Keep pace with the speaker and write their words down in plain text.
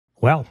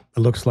Well, it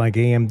looks like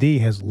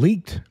AMD has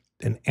leaked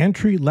an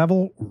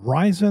entry-level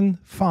Ryzen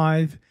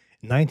 5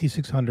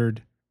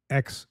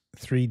 9600X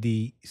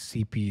 3D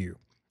CPU.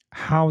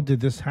 How did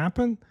this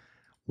happen?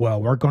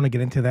 Well, we're going to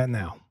get into that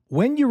now.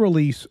 When you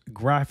release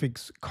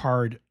graphics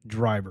card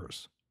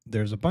drivers,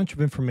 there's a bunch of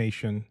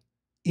information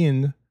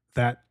in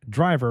that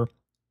driver,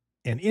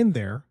 and in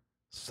there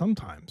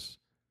sometimes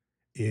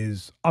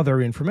is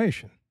other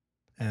information.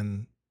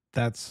 And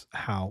that's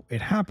how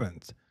it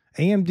happens.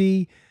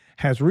 AMD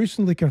has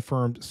recently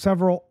confirmed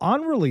several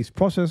unreleased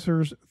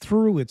processors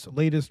through its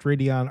latest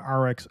Radeon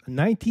RX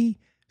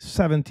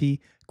 9070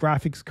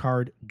 graphics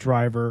card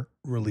driver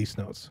release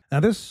notes. Now,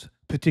 this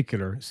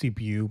particular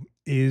CPU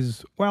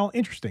is, well,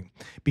 interesting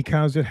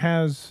because it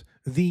has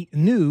the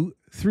new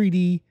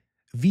 3D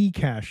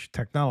V-cache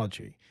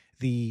technology.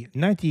 The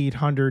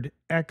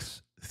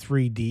 9800X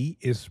 3D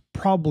is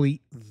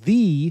probably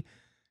the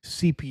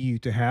CPU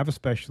to have,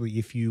 especially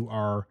if you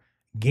are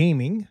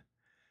gaming.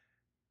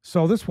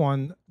 So this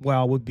one,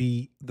 well, would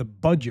be the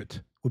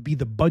budget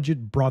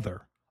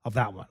brother of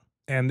that one.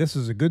 And this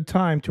is a good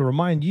time to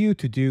remind you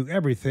to do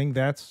everything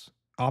that's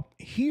up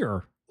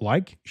here.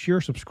 Like,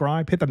 share,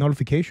 subscribe, hit that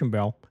notification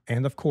bell,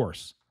 and of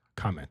course,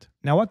 comment.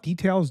 Now, what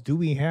details do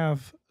we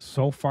have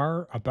so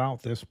far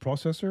about this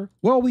processor?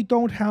 Well, we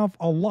don't have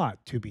a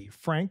lot, to be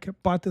frank,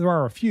 but there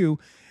are a few,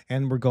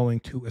 and we're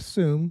going to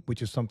assume,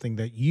 which is something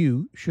that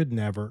you should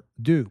never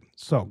do.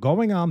 So,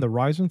 going on the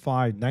Ryzen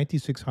 5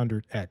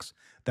 9600X,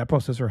 that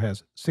processor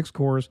has 6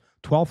 cores,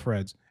 12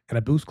 threads, and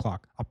a boost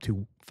clock up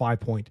to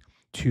 5.2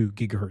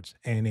 gigahertz,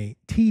 and a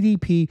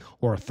TDP,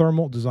 or a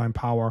thermal design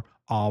power,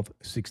 of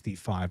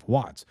 65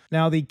 watts.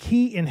 Now, the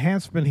key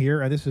enhancement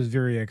here, and this is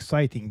very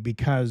exciting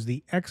because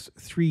the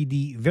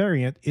X3D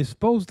variant is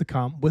supposed to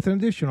come with an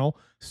additional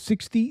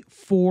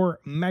 64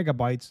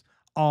 megabytes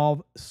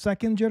of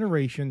second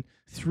generation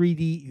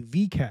 3D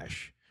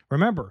V-cache.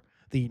 Remember,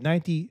 the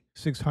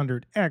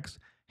 9600X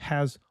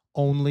has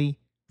only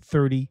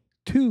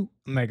 32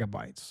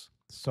 megabytes.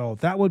 So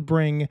that would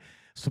bring,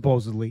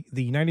 supposedly,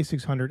 the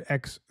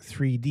 9600X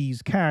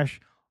 3D's cache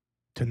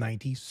to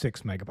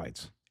 96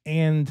 megabytes.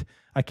 And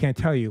I can't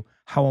tell you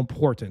how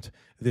important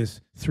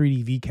this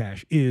 3D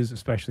V-cache is,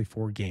 especially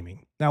for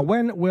gaming. Now,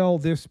 when will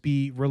this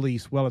be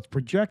released? Well, it's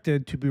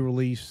projected to be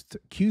released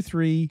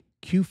Q3,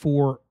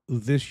 Q4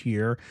 this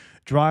year.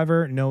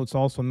 Driver notes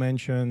also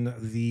mention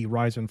the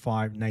Ryzen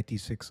 5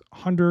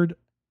 9600,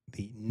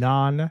 the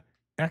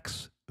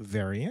non-X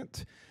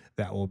variant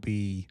that will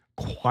be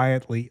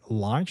quietly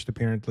launched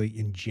apparently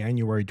in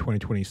January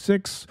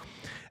 2026.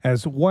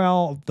 As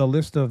well, the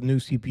list of new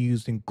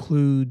CPUs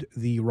include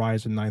the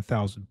Ryzen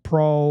 9000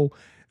 Pro,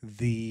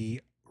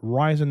 the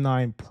Ryzen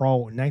 9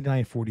 Pro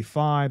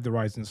 9945, the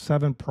Ryzen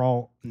 7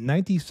 Pro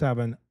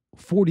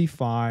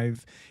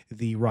 9745,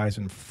 the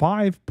Ryzen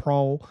 5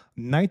 Pro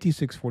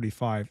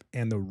 9645,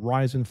 and the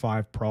Ryzen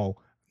 5 Pro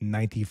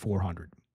 9400.